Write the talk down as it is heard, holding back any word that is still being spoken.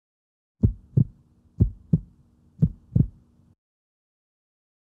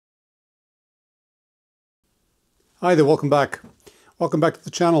Hi there, welcome back. Welcome back to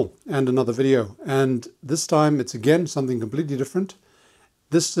the channel and another video. And this time it's again something completely different.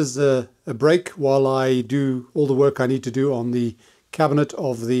 This is a break while I do all the work I need to do on the cabinet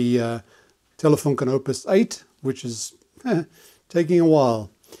of the TELEFUNKEN OPUS 8, which is taking a while.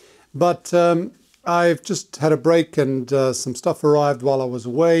 But I've just had a break and some stuff arrived while I was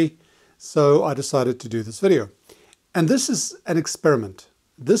away, so I decided to do this video. And this is an experiment.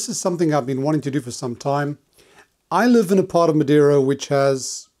 This is something I've been wanting to do for some time. I live in a part of Madeira which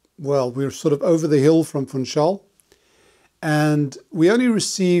has, well, we're sort of over the hill from Funchal, and we only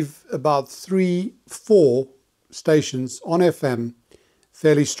receive about 3-4 stations on FM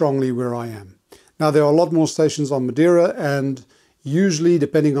fairly strongly where I am. Now there are a lot more stations on Madeira, and usually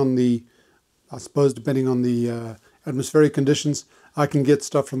depending on the, atmospheric conditions, I can get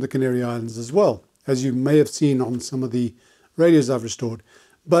stuff from the Canary Islands as well, as you may have seen on some of the radios I've restored.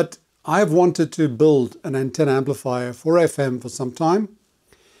 But I've wanted to build an antenna amplifier for FM for some time.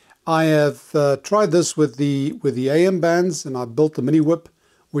 I have tried this with the AM bands, and I built the mini whip,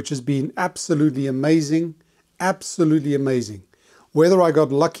 which has been absolutely amazing, absolutely amazing. Whether I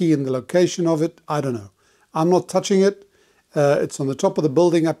got lucky in the location of it, I don't know. I'm not touching it. It's on the top of the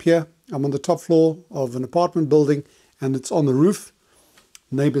building up here. I'm on the top floor of an apartment building, and it's on the roof.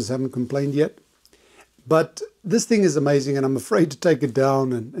 Neighbors haven't complained yet. But this thing is amazing, and I'm afraid to take it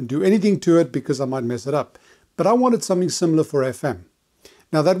down and do anything to it because I might mess it up. But I wanted something similar for FM.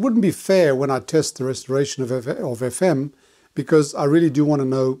 Now that wouldn't be fair when I test the restoration of FM, because I really do want to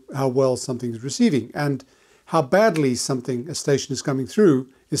know how well something is receiving, and how badly a station is coming through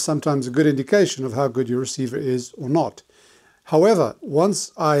is sometimes a good indication of how good your receiver is or not. However,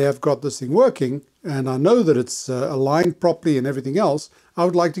 once I have got this thing working and I know that it's aligned properly and everything else, I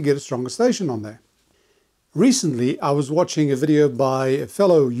would like to get a stronger station on there. Recently, I was watching a video by a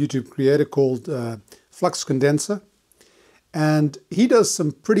fellow YouTube creator called Flux Condenser, and he does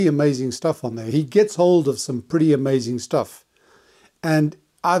some pretty amazing stuff on there. He gets hold of some pretty amazing stuff, and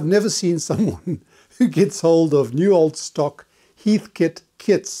I've never seen someone who gets hold of new old stock Heathkit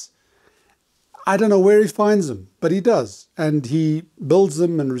kits. I don't know where he finds them, but he does, and he builds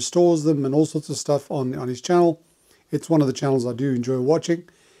them and restores them and all sorts of stuff on his channel. It's one of the channels I do enjoy watching.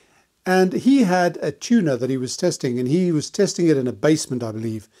 And he had a tuner that he was testing, and he was testing it in a basement, I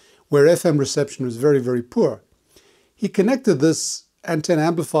believe, where FM reception was very, very poor. He connected this antenna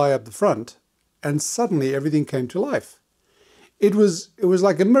amplifier up the front, and suddenly everything came to life. It was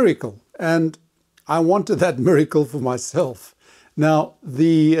like a miracle, and I wanted that miracle for myself. Now,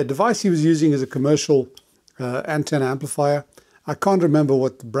 the device he was using is a commercial antenna amplifier. I can't remember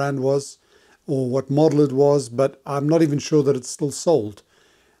what the brand was or what model it was, but I'm not even sure that it's still sold.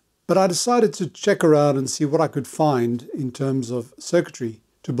 But I decided to check around and see what I could find in terms of circuitry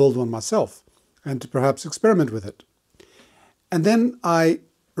to build one myself and to perhaps experiment with it. And then I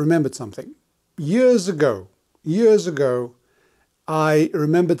remembered something. Years ago, I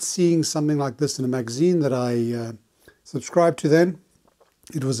remembered seeing something like this in a magazine that I subscribed to then.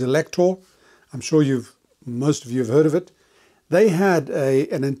 It was Elector. I'm sure most of you have heard of it. They had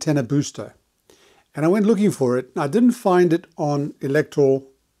an antenna booster, and I went looking for it. I didn't find it on Elector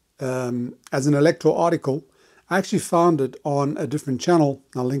as an Elector article. I actually found it on a different channel.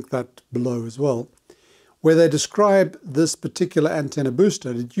 I'll link that below as well, where they describe this particular antenna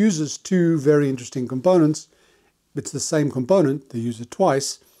booster. It uses two very interesting components. It's the same component, they use it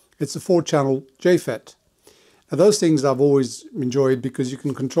twice. It's a 4-channel JFET. Now those things I've always enjoyed because you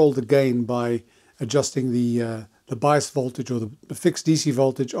can control the gain by adjusting the bias voltage or the fixed DC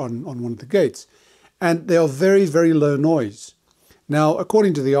voltage on one of the gates. And they are very, very low noise. Now,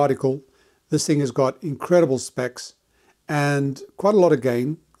 according to the article, this thing has got incredible specs and quite a lot of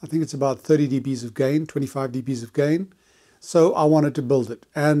gain. I think it's about 30 dBs of gain, 25 dBs of gain. So I wanted to build it,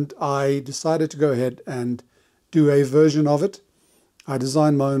 and I decided to go ahead and do a version of it. I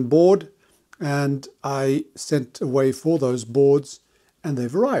designed my own board, and I sent away for those boards, and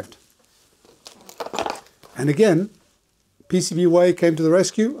they've arrived. And again, PCBWay came to the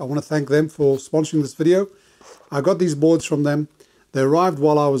rescue. I want to thank them for sponsoring this video. I got these boards from them. They arrived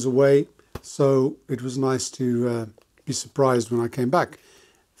while I was away, so it was nice to be surprised when I came back.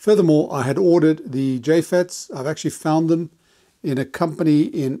 Furthermore, I had ordered the JFETs. I've actually found them in a company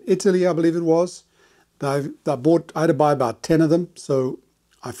in Italy, I believe it was. I had to buy about 10 of them, so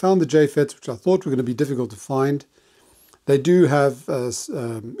I found the JFETs, which I thought were going to be difficult to find. They do have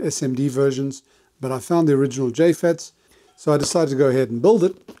SMD versions, but I found the original JFETs, so I decided to go ahead and build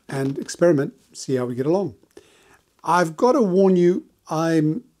it and experiment, see how we get along. I've got to warn you,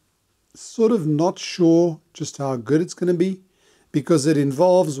 I'm sort of not sure just how good it's going to be, because it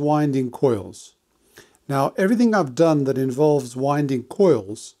involves winding coils. Now, everything I've done that involves winding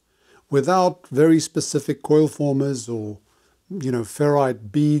coils without very specific coil formers or,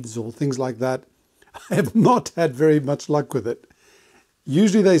 ferrite beads or things like that, I have not had very much luck with it.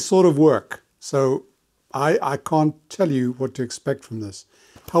 Usually they sort of work, so I can't tell you what to expect from this.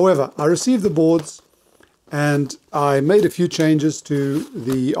 However, I received the boards and I made a few changes to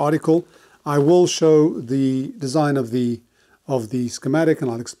the article. I will show the design of the schematic, and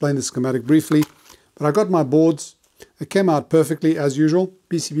I'll explain the schematic briefly. But I got my boards. It came out perfectly as usual.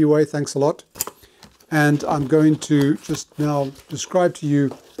 PCB way, thanks a lot. And I'm going to just now describe to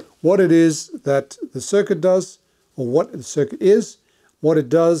you what it is that the circuit does, or what the circuit is, what it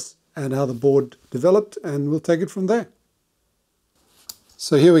does, and how the board developed, and we'll take it from there.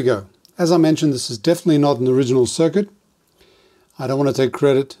 So here we go. As I mentioned, this is definitely not an original circuit. I don't want to take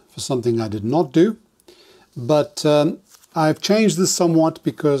credit for something I did not do, but I've changed this somewhat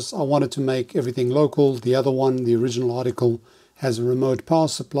because I wanted to make everything local. The other one, the original article, has a remote power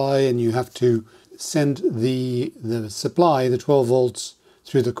supply, and you have to send the supply, the 12 volts,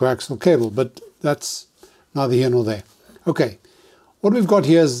 through the coaxial cable, but that's neither here nor there. Okay, what we've got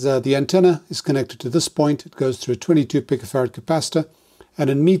here is the antenna is connected to this point. It goes through a 22 picofarad capacitor, and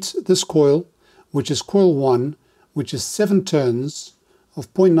it meets this coil, which is coil 1, which is 7 turns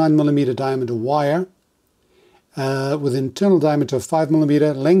of 0.9 millimeter diameter wire with internal diameter of 5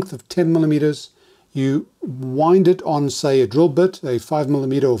 millimeter, length of 10 millimeters. You wind it on, say, a drill bit, a 5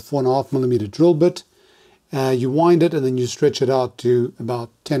 millimeter or 4.5 millimeter drill bit. You wind it and then you stretch it out to about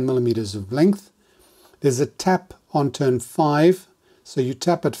 10 millimeters of length. There's a tap on turn 5, so you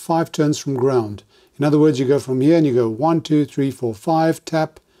tap at 5 turns from ground. In other words, you go from here and you go 1, 2, 3, 4, 5,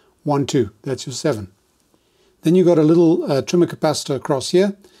 tap, 1, 2. That's your 7. Then you've got a little trimmer capacitor across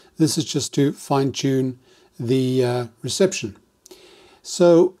here. This is just to fine-tune the reception.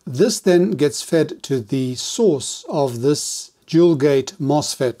 So this then gets fed to the source of this dual gate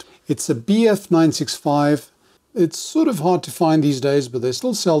MOSFET. It's a BF965. It's sort of hard to find these days, but they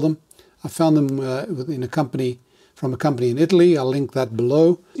still sell them. I found them from a company in Italy. I'll link that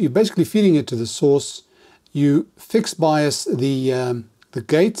below. You're basically feeding it to the source. You fix bias the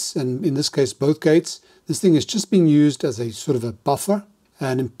gates, and in this case both gates. This thing is just being used as a sort of a buffer,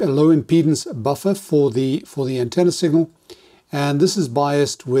 a low impedance buffer for the antenna signal. And this is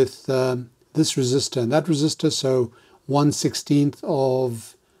biased with this resistor and that resistor, so 1/16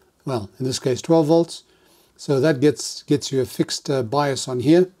 of, well, in this case 12 volts. So that gets you a fixed bias on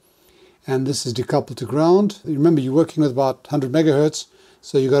here. And this is decoupled to ground. Remember, you're working with about 100 megahertz,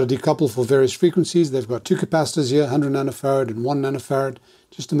 so you've got to decouple for various frequencies. They've got 2 capacitors here, 100 nanofarad and 1 nanofarad,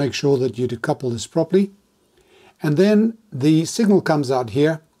 just to make sure that you decouple this properly. And then the signal comes out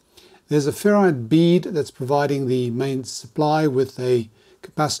here. There's a ferrite bead that's providing the main supply with a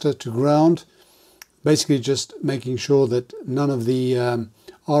capacitor to ground, basically just making sure that none of the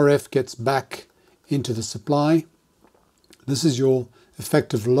RF gets back into the supply. This is your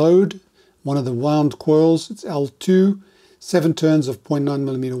effective load, one of the wound coils. It's L2, 7 turns of 0.9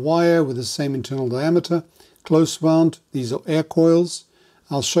 millimeter wire with the same internal diameter, close wound. These are air coils.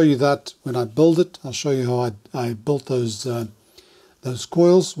 I'll show you that when I build it. I'll show you how I built those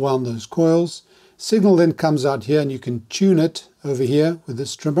coils, wound those coils. Signal then comes out here, and you can tune it over here with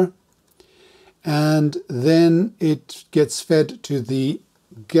this trimmer. And then it gets fed to the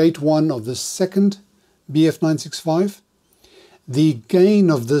gate 1 of the second BF965. The gain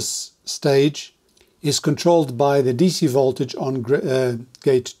of this stage is controlled by the DC voltage on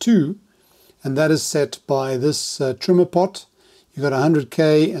gate 2, and that is set by this trimmer pot. You've got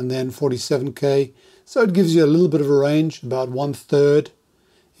 100K and then 47K. So it gives you a little bit of a range, about 1/3.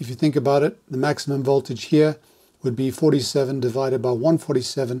 If you think about it, the maximum voltage here would be 47 divided by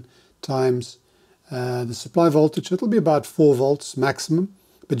 147 times the supply voltage. It'll be about 4 volts maximum,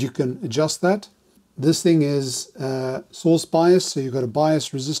 but you can adjust that. This thing is source bias, so you've got a bias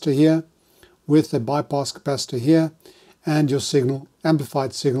resistor here with a bypass capacitor here, and your signal,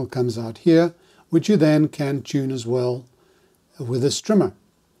 amplified signal, comes out here, which you then can tune as well with this trimmer.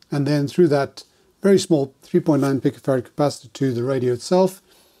 And then through that very small 3.9 picofarad capacitor to the radio itself.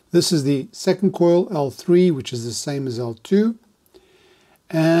 This is the second coil, L3, which is the same as L2.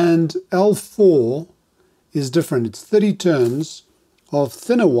 And L4 is different. It's 30 turns of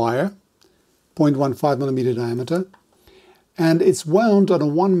thinner wire, 0.15 millimeter diameter, and it's wound on a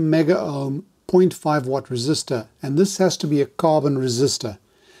 1 mega ohm 0.5 watt resistor, and this has to be a carbon resistor.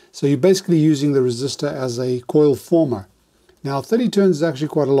 So you're basically using the resistor as a coil former. Now 30 turns is actually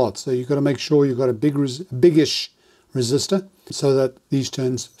quite a lot, so you've got to make sure you've got a biggish resistor so that these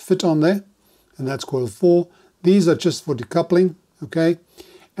turns fit on there, and that's coil 4. These are just for decoupling, okay?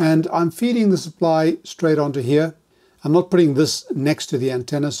 And I'm feeding the supply straight onto here. I'm not putting this next to the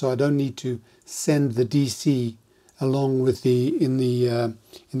antenna, so I don't need to send the DC along with in the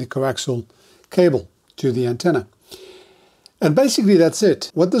coaxial cable to the antenna. And basically that's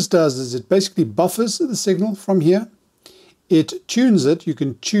it. What this does is it basically buffers the signal from here. It tunes it. You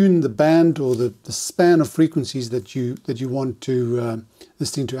can tune the band or the span of frequencies that you want to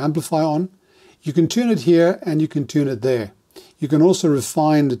this thing to amplify on. You can tune it here and you can tune it there. You can also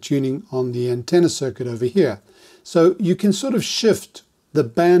refine the tuning on the antenna circuit over here. So you can sort of shift the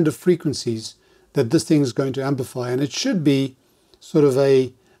band of frequencies that this thing is going to amplify, and it should be sort of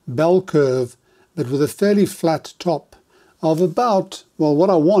a bell curve, but with a fairly flat top of about, well, what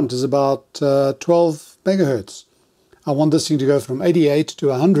I want is about 12 megahertz. I want this thing to go from 88 to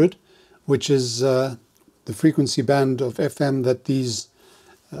 100, which is the frequency band of FM that these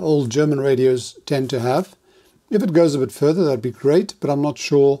old German radios tend to have. If it goes a bit further, that'd be great, but I'm not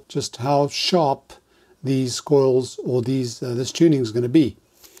sure just how sharp these coils or this tuning is going to be.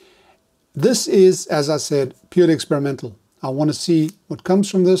 This is, as I said, purely experimental. I want to see what comes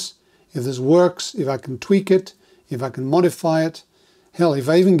from this, if this works, if I can tweak it, if I can modify it. Hell, if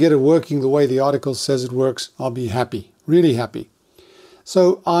I even get it working the way the article says it works, I'll be happy, really happy.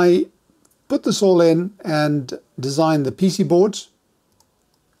 So I put this all in and designed the PC boards.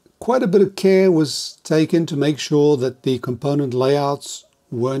 Quite a bit of care was taken to make sure that the component layouts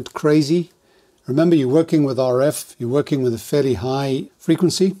weren't crazy. Remember, you're working with RF, you're working with a fairly high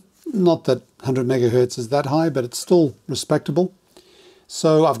frequency. Not that 100 megahertz is that high, but it's still respectable.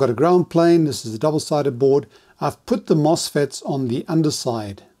 So I've got a ground plane. This is a double-sided board. I've put the MOSFETs on the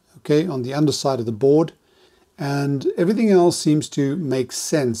underside, okay, on the underside of the board, and everything else seems to make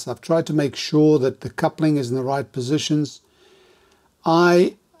sense. I've tried to make sure that the coupling is in the right positions.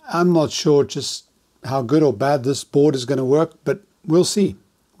 I'm not sure just how good or bad this board is going to work, but we'll see.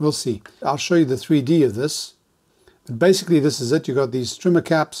 We'll see. I'll show you the 3D of this. But basically, this is it. You've got these trimmer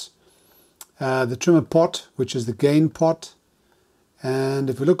caps, the trimmer pot, which is the gain pot. And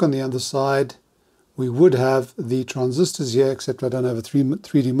if we look on the underside, we would have the transistors here, except I don't have a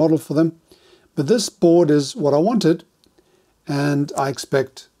 3D model for them. But this board is what I wanted, and I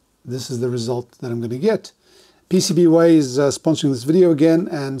expect this is the result that I'm going to get. PCBWay is sponsoring this video again,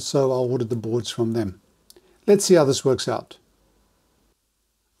 and so I'll order the boards from them. Let's see how this works out.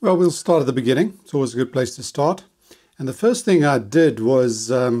 Well, we'll start at the beginning. It's always a good place to start. And the first thing I did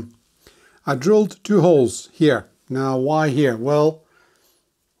was I drilled 2 holes here. Now, why here? Well,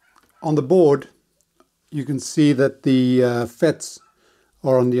 on the board, you can see that the FETs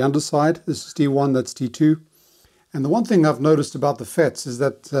are on the underside. This is T1, that's T2. And the one thing I've noticed about the FETs is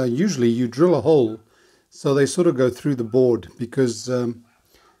that usually you drill a hole so they sort of go through the board, because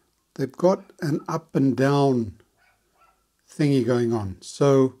they've got an up and down thingy going on.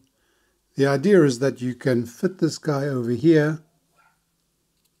 So the idea is that you can fit this guy over here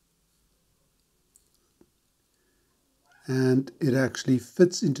and it actually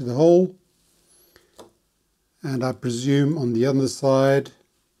fits into the hole, and I presume on the other side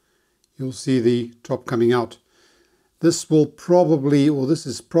you'll see the top coming out. This will probably, or this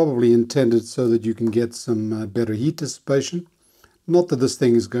is probably intended so that you can get some better heat dissipation. Not that this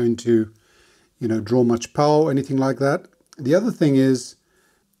thing is going to, draw much power or anything like that. The other thing is,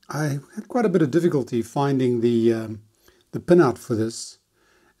 I had quite a bit of difficulty finding the pinout for this.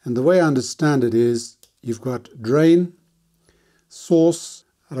 And the way I understand it is, you've got drain, source.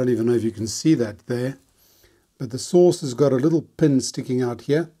 I don't even know if you can see that there, but the source has got a little pin sticking out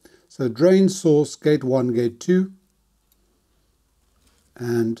here. So drain, source, gate 1, gate 2.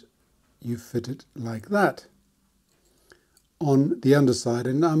 And you fit it like that on the underside.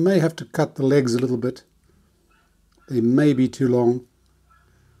 And I may have to cut the legs a little bit. They may be too long.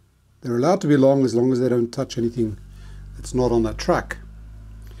 They're allowed to be long as they don't touch anything that's not on that track.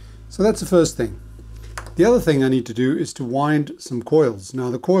 So that's the first thing. The other thing I need to do is to wind some coils. Now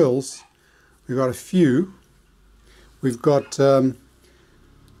the coils, we've got a few. We've got coil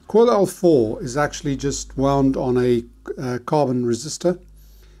L4 is actually just wound on a carbon resistor.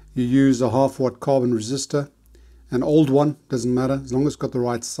 You use a 1/2 watt carbon resistor, an old one, doesn't matter, as long as it's got the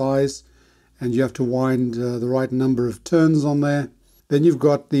right size, and you have to wind the right number of turns on there. Then you've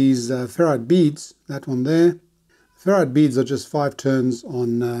got these ferrite beads, that one there. Ferrite beads are just 5 turns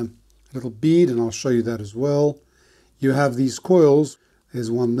on a little bead, and I'll show you that as well. You have these coils,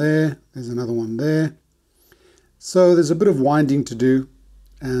 there's one there, there's another one there. So there's a bit of winding to do,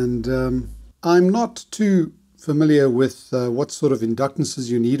 and I'm not too familiar with what sort of inductances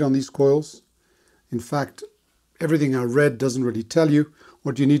you need on these coils. In fact, everything I read doesn't really tell you.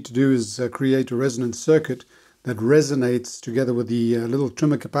 What you need to do is create a resonance circuit that resonates together with the little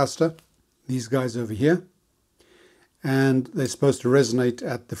trimmer capacitor, these guys over here, and they're supposed to resonate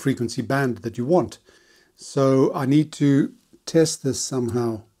at the frequency band that you want. So I need to test this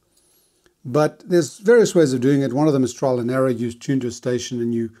somehow. But there's various ways of doing it. One of them is trial and error. You tune to a station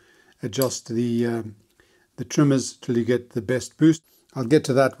and you adjust the trimmers till you get the best boost. I'll get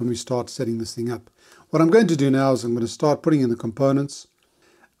to that when we start setting this thing up. What I'm going to do now is I'm going to start putting in the components.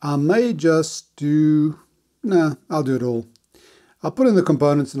 I may just do... no, I'll do it all. I'll put in the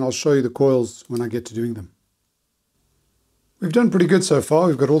components and I'll show you the coils when I get to doing them. We've done pretty good so far.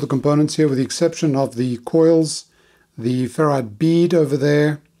 We've got all the components here with the exception of the coils, the ferrite bead over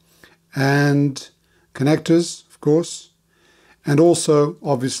there, and connectors, of course. And also,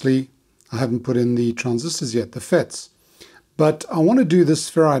 obviously, I haven't put in the transistors yet, the FETs. But I want to do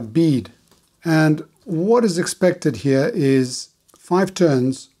this ferrite bead. And what is expected here is 5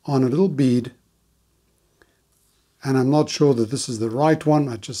 turns on a little bead. And I'm not sure that this is the right one.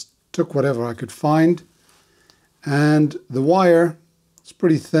 I just took whatever I could find. And the wire is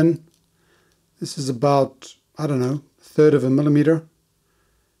pretty thin. This is about, I don't know, 1/3 of a millimeter.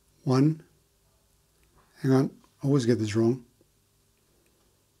 Hang on, I always get this wrong.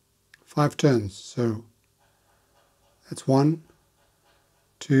 5 turns, so that's 1,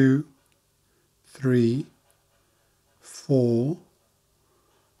 2, 3, 4,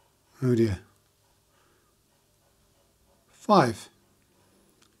 oh dear, 5.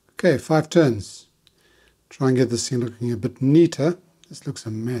 Okay, 5 turns. Try and get this thing looking a bit neater. This looks a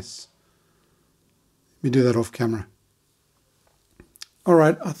mess. Let me do that off camera.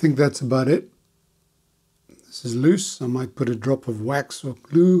 Alright, I think that's about it. This is loose. I might put a drop of wax or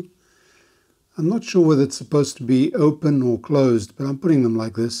glue. I'm not sure whether it's supposed to be open or closed, but I'm putting them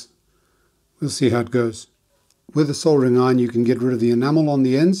like this. We'll see how it goes. With a soldering iron, you can get rid of the enamel on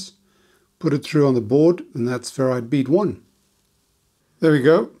the ends, put it through on the board, and that's ferrite bead 1. There we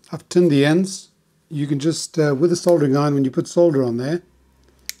go. I've tinned the ends. You can just, with a soldering iron, when you put solder on there,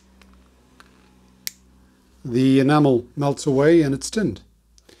 the enamel melts away and it's tinned,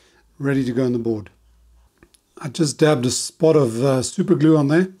 ready to go on the board. I just dabbed a spot of super glue on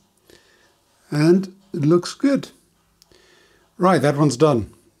there and it looks good. Right, that one's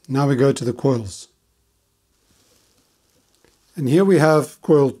done. Now we go to the coils. And here we have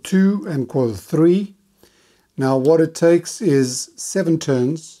coil 2 and coil 3. Now what it takes is 7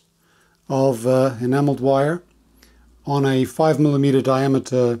 turns of enameled wire on a 5mm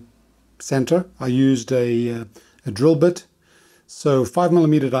diameter center. I used a drill bit, so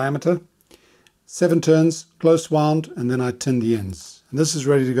 5mm diameter, 7 turns, close wound, and then I tinned the ends. And this is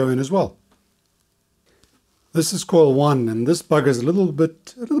ready to go in as well. This is coil 1, and this bugger is a little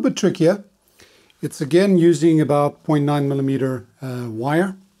bit trickier. It's again using about 0.9mm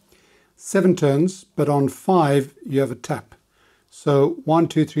wire, 7 turns, but on 5 you have a tap. So 1,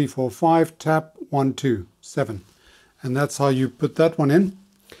 2, 3, 4, 5, tap, 1, 2, 7. And that's how you put that one in.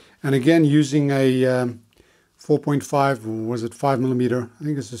 And again, using a 4.5, or was it 5mm? I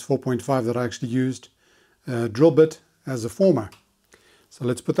think this is 4.5 that I actually used, drill bit as a former. So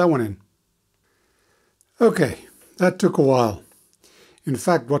let's put that one in. Okay, that took a while. In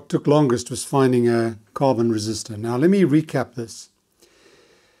fact, what took longest was finding a carbon resistor. Now let me recap this.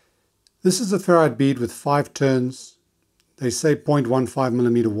 This is a ferrite bead with 5 turns. They say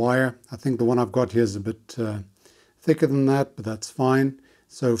 0.15mm wire. I think the one I've got here is a bit thicker than that, but that's fine.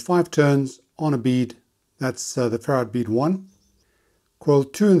 So 5 turns on a bead. That's the ferrite bead 1. Coil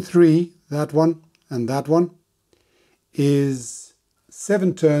 2 and 3, that one and that one, is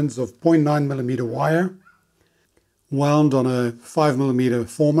 7 turns of 0.9mm wire wound on a 5mm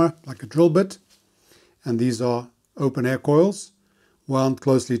former, like a drill bit. And these are open air coils wound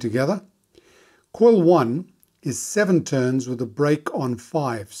closely together. Coil 1 is 7 turns with a break on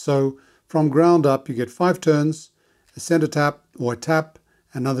 5. So from ground up you get 5 turns, a center tap or a tap,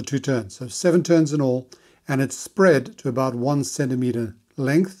 another 2 turns. So 7 turns in all, and it's spread to about 1 centimeter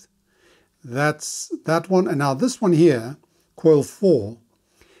length. That's that one. And now this one here, coil 4,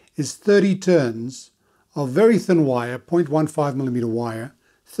 is 30 turns of very thin wire, 0.15mm wire,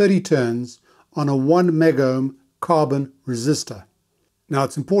 30 turns on a 1 megohm carbon resistor. Now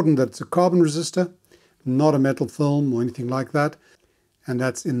it's important that it's a carbon resistor, not a metal film or anything like that, and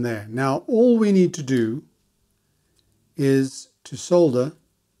that's in there. Now all we need to do is to solder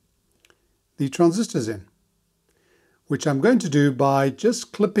the transistors in, which I'm going to do by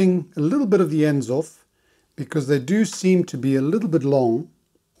just clipping a little bit of the ends off, because they do seem to be a little bit long.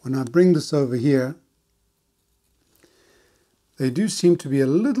 When I bring this over here, they do seem to be a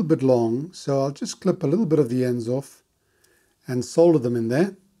little bit long, so I'll just clip a little bit of the ends off and solder them in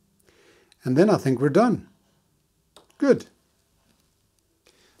there. And then I think we're done. Good.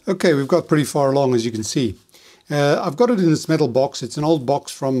 Okay, we've got pretty far along, as you can see. I've got it in this metal box. It's an old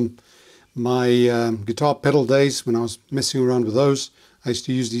box from my guitar pedal days when I was messing around with those. I used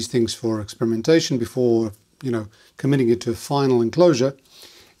to use these things for experimentation before, committing it to a final enclosure.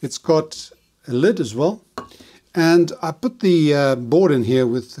 It's got a lid as well. And I put the board in here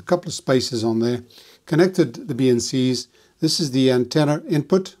with a couple of spaces on there, connected the BNCs. This is the antenna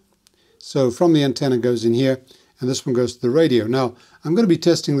input. So from the antenna goes in here, and this one goes to the radio. Now, I'm going to be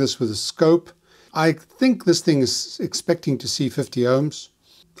testing this with a scope. I think this thing is expecting to see 50 ohms.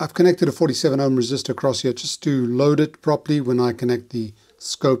 I've connected a 47 ohm resistor across here just to load it properly when I connect the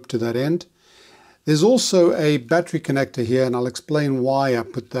scope to that end. There's also a battery connector here, and I'll explain why I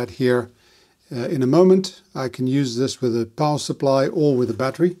put that here in a moment. I can use this with a power supply or with a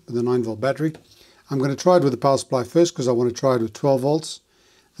battery, with a 9 volt battery. I'm going to try it with the power supply first because I want to try it with 12 volts.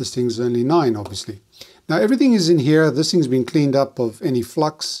 This thing's only 9, obviously. Now everything is in here. This thing's been cleaned up of any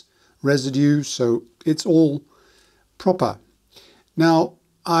flux residue, so it's all proper. Now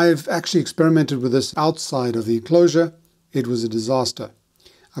I've actually experimented with this outside of the enclosure. It was a disaster.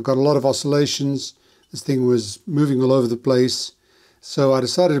 I got a lot of oscillations. This thing was moving all over the place. So I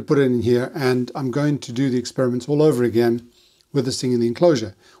decided to put it in here, and I'm going to do the experiments all over again with this thing in the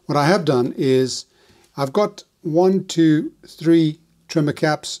enclosure. What I have done is I've got 1, 2, 3 trimmer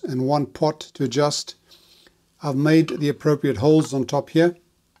caps and 1 pot to adjust. I've made the appropriate holes on top here.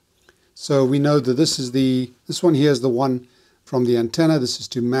 So we know that this one here is the one from the antenna. This is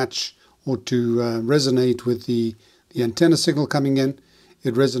to match or to resonate with the antenna signal coming in.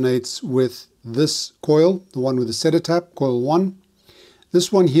 It resonates with this coil, the one with the setter tap, coil 1.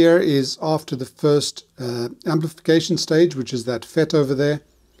 This one here is after the first amplification stage, which is that FET over there.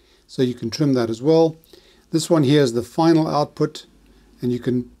 So you can trim that as well. This one here is the final output, and you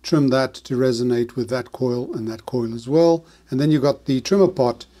can trim that to resonate with that coil and that coil as well. And then you've got the trimmer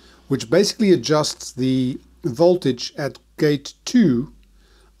pot, which basically adjusts the voltage at gate 2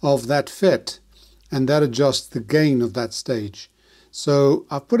 of that FET, and that adjusts the gain of that stage. So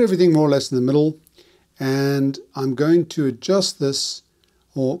I've put everything more or less in the middle, and I'm going to adjust this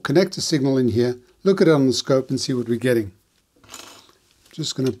or connect a signal in here, look at it on the scope and see what we're getting.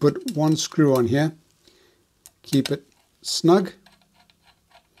 Just going to put 1 screw on here, keep it snug,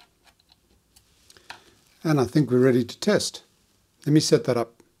 and I think we're ready to test. Let me set that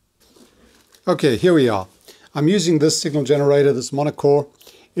up. Okay, here we are. I'm using this signal generator, this monocore.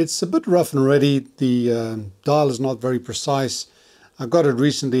 It's a bit rough and ready. The dial is not very precise. I got it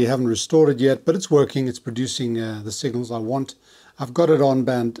recently, haven't restored it yet, but it's working. It's producing the signals I want. I've got it on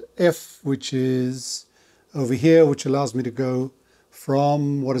band F, which is over here, which allows me to go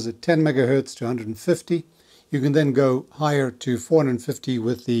from, 10 megahertz to 150. You can then go higher to 450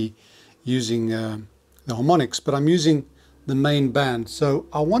 with using the harmonics, but I'm using the main band. So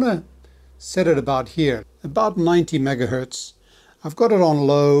I want to set it about here, about 90 megahertz. I've got it on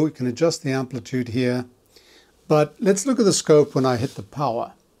low. You can adjust the amplitude here. But let's look at the scope when I hit the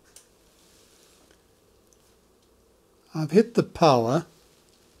power. I've hit the power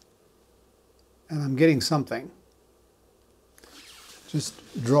and I'm getting something. Just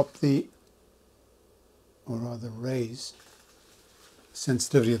drop the, or rather raise the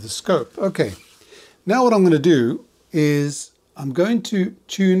sensitivity of the scope. Okay, now what I'm going to do is I'm going to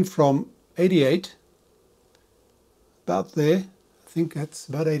tune from 88, about there. I think that's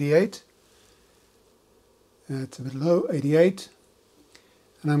about 88. It's a bit low, 88.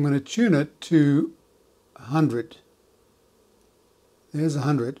 And I'm going to tune it to 100. There's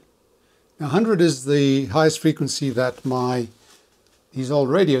 100. Now 100 is the highest frequency that these old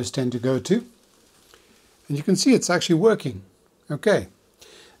radios tend to go to. And you can see it's actually working. Okay.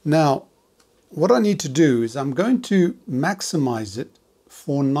 Now what I need to do is I'm going to maximize it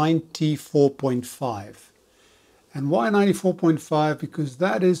for 94.5. And why 94.5? Because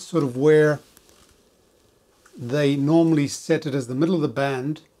that is sort of where they normally set it as the middle of the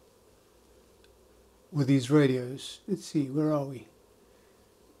band with these radios. Let's see, where are we?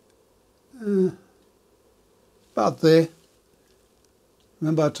 About there.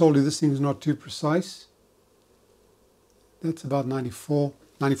 Remember I told you this thing's not too precise. That's about 94,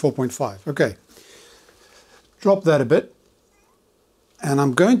 94.5. Okay. Drop that a bit. And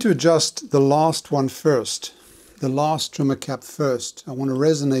I'm going to adjust the last one first. The last trimmer cap first. I want to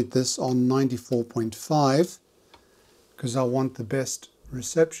resonate this on 94.5 because I want the best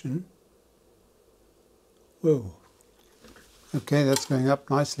reception. Whoa. Okay, that's going up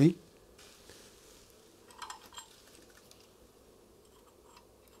nicely.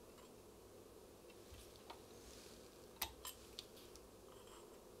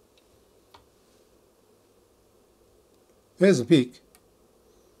 There's a peak.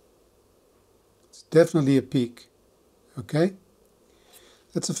 It's definitely a peak. Okay,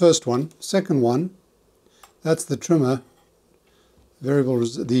 that's the first one. Second one, that's the trimmer variable,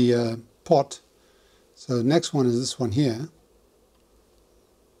 the pot. So the next one is this one here.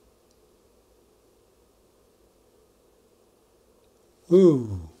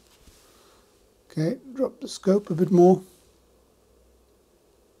 Ooh. Okay, drop the scope a bit more.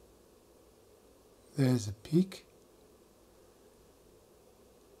 There's a peak.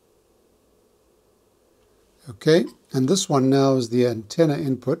 Okay, and this one now is the antenna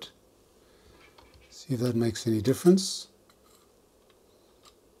input. See if that makes any difference.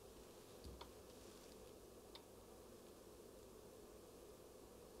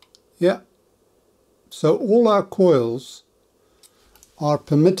 Yeah, so all our coils are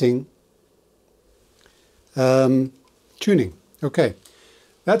permitting tuning. Okay,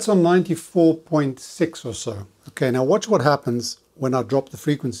 that's on 94.6 or so. Okay, now watch what happens when I drop the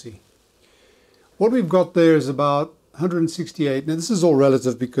frequency. What we've got there is about 168. Now this is all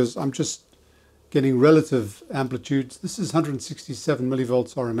relative because I'm just getting relative amplitudes. This is 167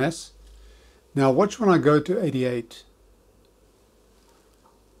 millivolts RMS. Now watch when I go to 88.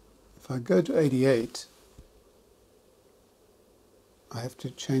 If I go to 88, I have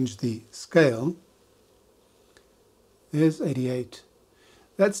to change the scale. There's 88.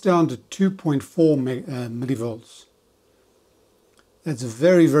 That's down to 2.4 millivolts. That's a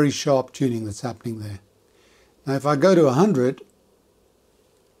very, very sharp tuning that's happening there. Now if I go to 100,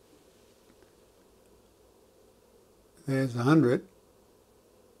 there's 100.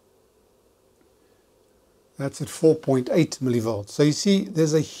 That's at 4.8 millivolts. So you see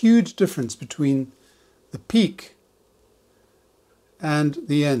there's a huge difference between the peak and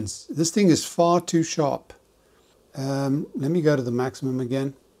the ends. This thing is far too sharp. Let me go to the maximum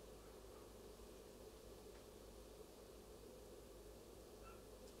again.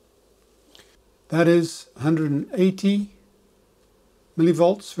 That is 180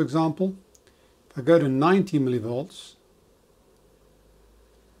 millivolts, for example. If I go to 90 millivolts,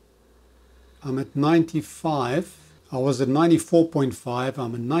 I'm at 95. I was at 94.5.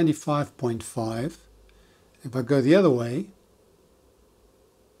 I'm at 95.5. If I go the other way,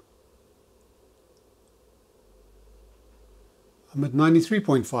 I'm at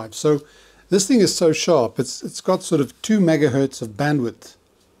 93.5. So this thing is so sharp. It's got sort of 2 megahertz of bandwidth.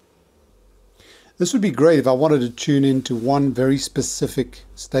 This would be great if I wanted to tune into one very specific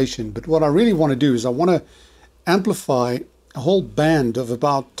station. But what I really want to do is I want to amplify a whole band of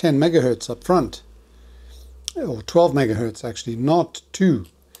about 10 megahertz up front. Or 12 megahertz actually, not 2.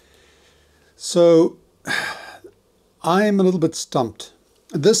 So I'm a little bit stumped.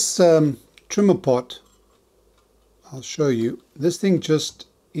 This trimmer pot, I'll show you. This thing just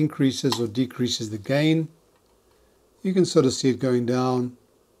increases or decreases the gain. You can sort of see it going down.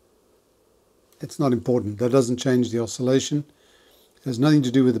 It's not important. That doesn't change the oscillation. It has nothing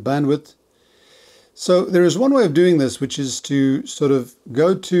to do with the bandwidth. So there is one way of doing this, which is to sort of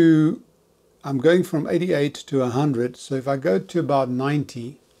go to, I'm going from 88 to 100. So if I go to about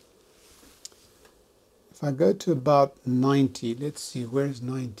 90, if I go to about 90, let's see, where is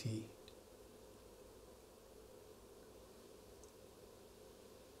 90?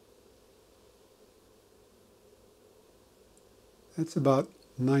 That's about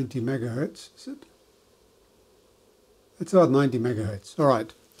 90 megahertz, is it? It's about 90 megahertz. All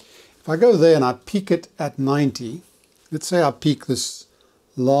right. If I go there and I peak it at 90, let's say I peak this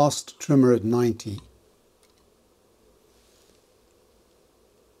last trimmer at 90.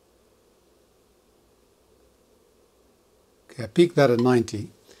 Okay, I peak that at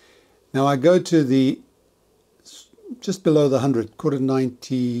 90. Now I go to the, just below the 100, quarter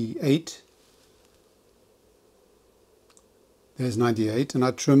 98. There's 98, and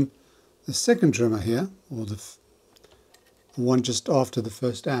I trim the second trimmer here, or the one just after the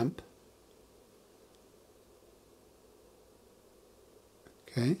first amp.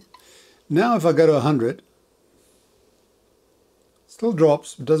 Okay. Now if I go to 100, still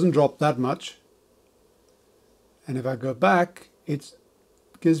drops, but doesn't drop that much. And if I go back, it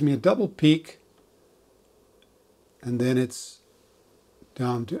gives me a double peak, and then it's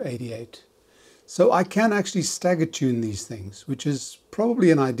down to 88. So I can actually stagger tune these things, which is probably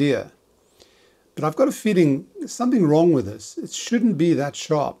an idea. But I've got a feeling there's something wrong with this. It shouldn't be that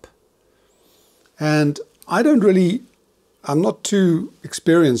sharp. And I don't really, I'm not too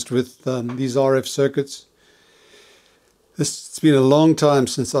experienced with these RF circuits. It's been a long time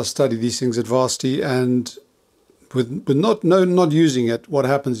since I studied these things at Varsity, and with not using it, what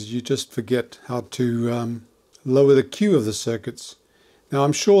happens is you just forget how to lower the Q of the circuits. Now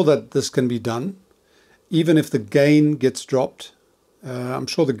I'm sure that this can be done, even if the gain gets dropped. I'm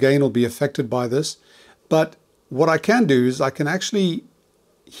sure the gain will be affected by this. But what I can do is I can actually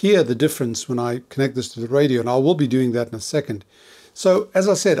hear the difference when I connect this to the radio, and I will be doing that in a second. So as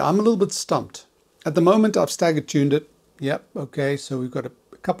I said, I'm a little bit stumped. At the moment I've stagger tuned it. Yep, okay, so we've got a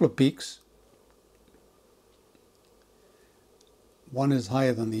couple of peaks. One is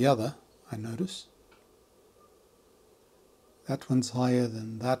higher than the other, I notice. That one's higher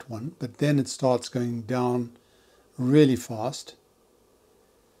than that one, but then it starts going down really fast.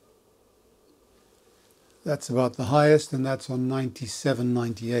 That's about the highest, and that's on 97,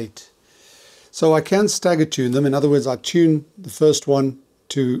 98. So I can stagger tune them. In other words, I tune the first one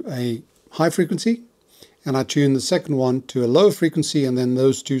to a high frequency, and I tune the second one to a low frequency, and then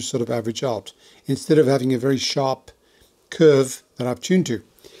those two sort of average out, instead of having a very sharp curve that I've tuned to.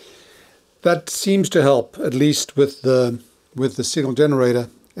 That seems to help, at least with the signal generator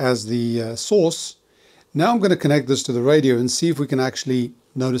as the source. Now I'm going to connect this to the radio and see if we can actually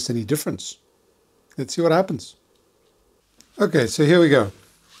notice any difference. Let's see what happens. Okay, so here we go.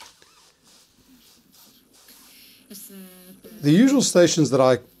 The usual stations that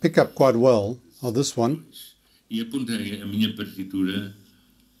I pick up quite well are this one. E apontei a minha partitura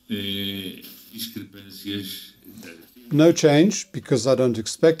discrepâncias. No change because I don't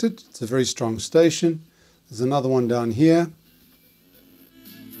expect it. It's a very strong station. There's another one down here.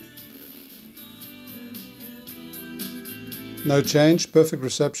 No change, perfect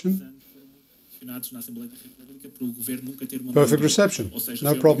reception. Perfect reception,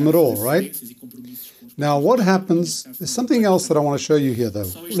 no problem at all, right? Now what happens, there's something else that I want to show you here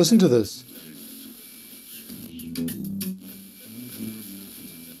though. Listen to this.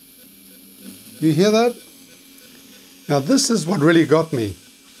 You hear that? Now this is what really got me.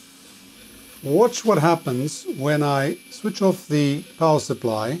 Watch what happens when I switch off the power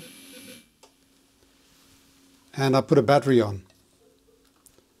supply and I put a battery on.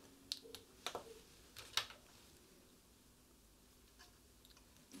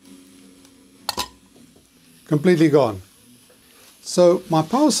 Completely gone. So my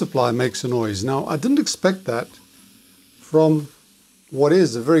power supply makes a noise. Now I didn't expect that from what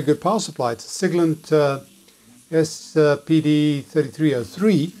is a very good power supply. It's a Siglent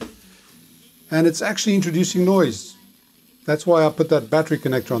SPD3303, and it's actually introducing noise. That's why I put that battery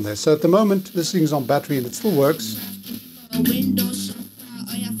connector on there. So at the moment this thing's on battery and it still works.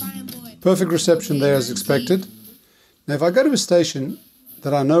 Perfect reception there as expected. Now if I go to a station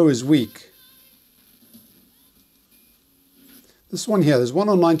that I know is weak, this one here, there's one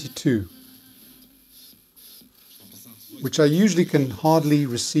on 92, which I usually can hardly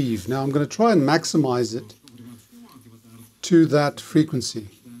receive. Now I'm going to try and maximize it to that frequency.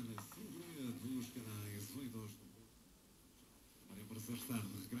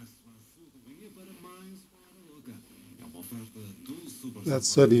 That's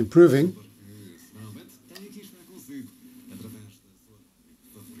certainly improving.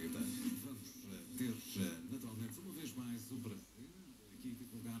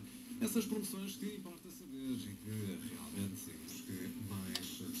 Essas promoções que importa saber e que realmente os que mais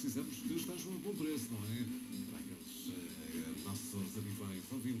precisamos que estejam a bom preço, não é? Para aqueles nossos habituais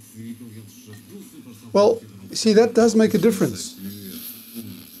ouvintes e clientes do Super São Paulo. Well, you see, that does make a difference.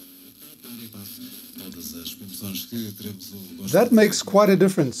 That makes quite a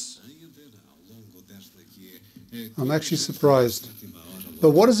difference. I'm actually surprised.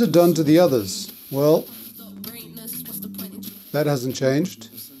 But what has it done to the others? Well, that hasn't changed.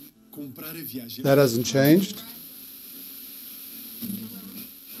 That hasn't changed.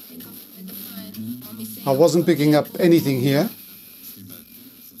 I wasn't picking up anything here.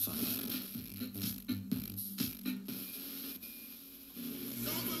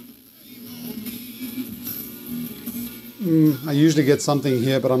 I usually get something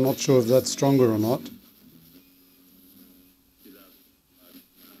here, but I'm not sure if that's stronger or not.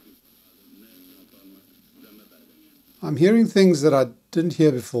 I'm hearing things that I didn't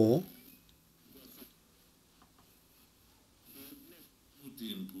hear before.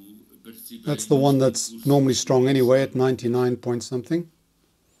 That's the one that's normally strong anyway at 99 point something.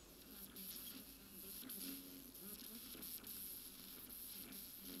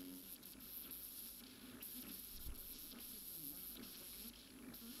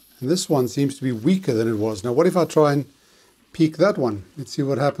 And this one seems to be weaker than it was. Now what if I try and peak that one? Let's see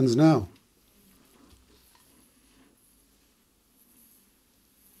what happens now.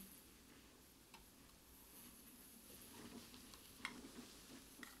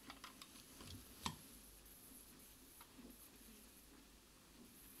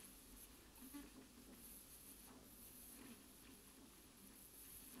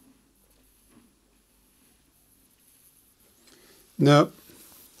 No,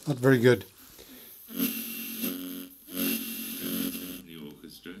 not very good. The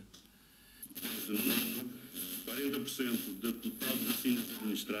orchestra. 40% da total de vacinas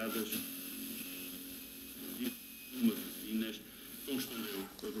administradas vacinas construiu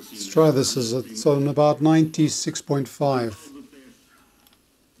a vacina. Let's try this as it's on about 96.5.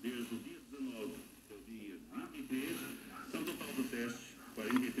 Desde o dia 19 ao dia 23, são total de testes,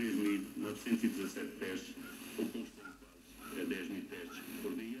 43.917 testes, ou constante quase a 10.000 testes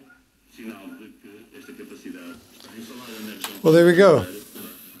por dia, sinal de que esta capacidade está instalada na região. Well, there we go.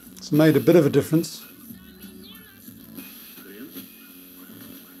 It's made a bit of a difference.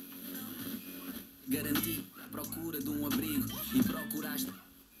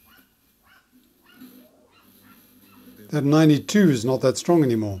 That 92 is not that strong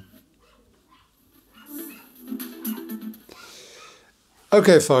anymore.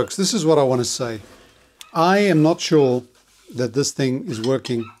 Okay, folks, this is what I want to say. I am not sure that this thing is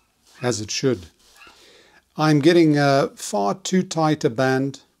working as it should. I'm getting a far too tight a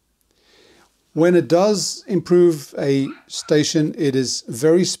band. When it does improve a station, it is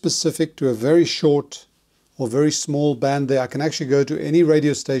very specific to a very short or very small band there. I can actually go to any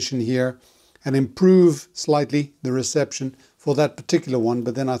radio station here and improve slightly the reception for that particular one,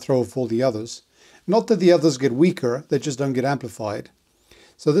 but then I throw off all the others. Not that the others get weaker, they just don't get amplified.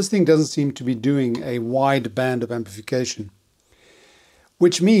 So this thing doesn't seem to be doing a wide band of amplification,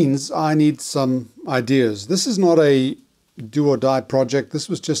 which means I need some ideas. This is not a do or die project. This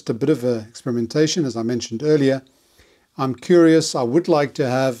was just a bit of an experimentation, as I mentioned earlier. I'm curious. I would like to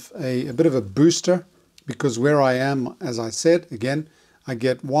have a bit of a booster, because where I am, as I said, again, I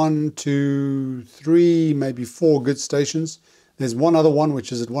get 1, 2, 3, maybe 4 good stations. There's one other one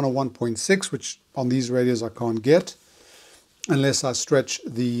which is at 101.6, which on these radios I can't get unless I stretch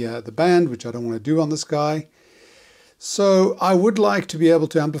the band, which I don't want to do on this guy. So I would like to be able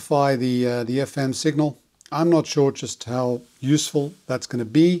to amplify the FM signal. I'm not sure just how useful that's going to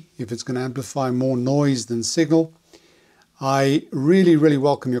be, if it's going to amplify more noise than signal. I really, really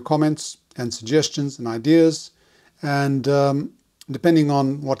welcome your comments and suggestions and ideas. And depending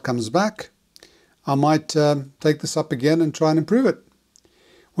on what comes back, I might take this up again and try and improve it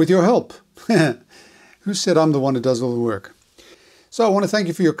with your help. Who said I'm the one who does all the work? So I want to thank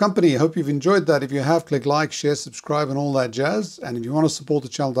you for your company. I hope you've enjoyed that. If you have, click like, share, subscribe, and all that jazz. And if you want to support the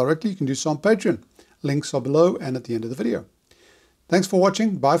channel directly, you can do so on Patreon. Links are below and at the end of the video. Thanks for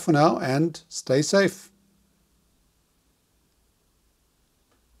watching. Bye for now and stay safe.